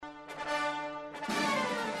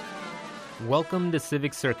Welcome to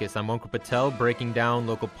Civic Circus. I'm Ankur Patel, breaking down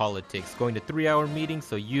local politics, going to 3-hour meetings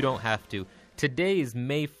so you don't have to. Today is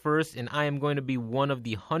May 1st, and I am going to be one of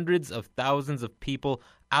the hundreds of thousands of people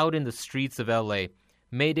out in the streets of LA.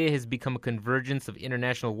 May Day has become a convergence of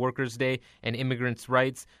International Workers' Day and immigrants'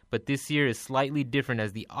 rights, but this year is slightly different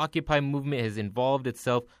as the Occupy movement has involved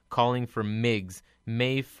itself calling for MIGS,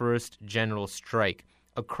 May 1st General Strike.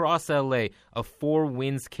 Across LA, a Four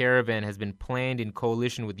Winds caravan has been planned in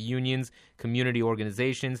coalition with unions, community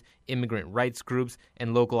organizations, immigrant rights groups,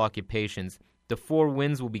 and local occupations. The Four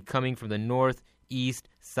Winds will be coming from the north, east,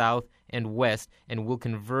 south, and west and will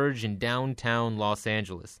converge in downtown Los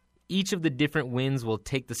Angeles. Each of the different winds will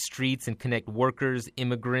take the streets and connect workers,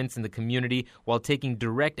 immigrants, and the community while taking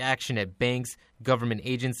direct action at banks, government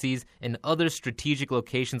agencies, and other strategic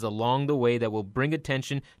locations along the way that will bring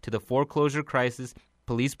attention to the foreclosure crisis,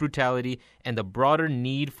 police brutality, and the broader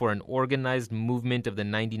need for an organized movement of the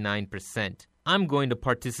 99%. I'm going to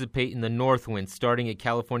participate in the North Wind, starting at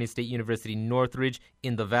California State University Northridge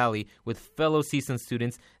in the Valley with fellow CSUN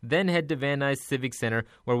students, then head to Van Nuys Civic Center,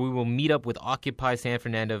 where we will meet up with Occupy San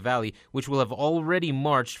Fernando Valley, which will have already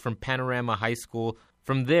marched from Panorama High School.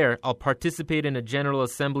 From there, I'll participate in a General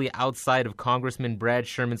Assembly outside of Congressman Brad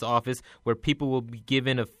Sherman's office, where people will be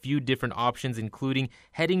given a few different options, including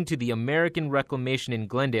heading to the American Reclamation in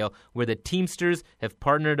Glendale, where the Teamsters have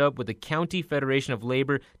partnered up with the County Federation of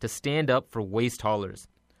Labor to stand up for waste haulers.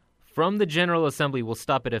 From the General Assembly, we'll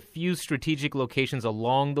stop at a few strategic locations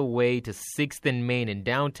along the way to 6th and Main in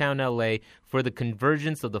downtown LA for the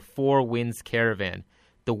convergence of the Four Winds caravan.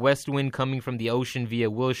 The west wind coming from the ocean via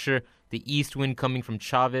Wilshire, the east wind coming from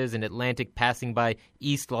Chavez and Atlantic passing by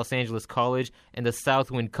East Los Angeles College, and the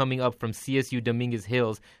south wind coming up from CSU Dominguez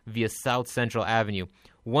Hills via South Central Avenue.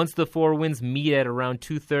 Once the Four Winds meet at around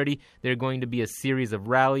 2:30, there are going to be a series of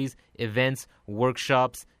rallies, events,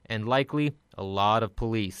 workshops, and likely a lot of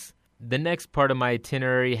police. The next part of my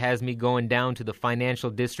itinerary has me going down to the financial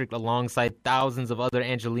district alongside thousands of other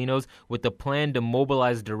Angelenos with the plan to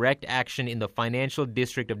mobilize direct action in the financial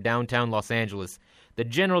district of downtown Los Angeles. The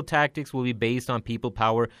general tactics will be based on people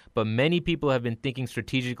power, but many people have been thinking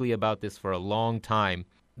strategically about this for a long time.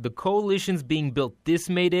 The coalitions being built this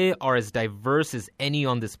May Day are as diverse as any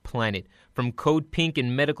on this planet, from Code Pink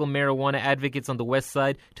and medical marijuana advocates on the west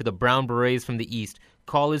side to the Brown Berets from the east.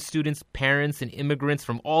 College students, parents, and immigrants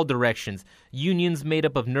from all directions, unions made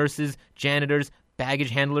up of nurses, janitors, baggage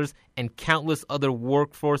handlers, and countless other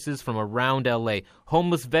workforces from around LA,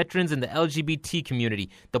 homeless veterans and the LGBT community,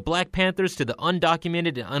 the Black Panthers to the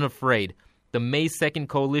undocumented and unafraid. The May 2nd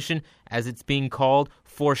Coalition, as it's being called,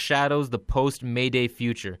 foreshadows the post-May Day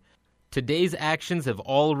future. Today's actions have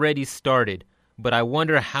already started, but I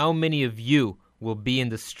wonder how many of you will be in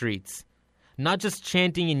the streets. Not just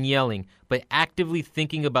chanting and yelling, but actively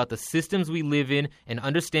thinking about the systems we live in and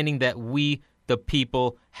understanding that we, the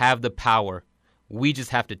people, have the power. We just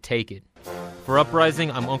have to take it. For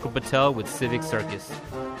Uprising, I'm Ankur Patel with Civic Circus.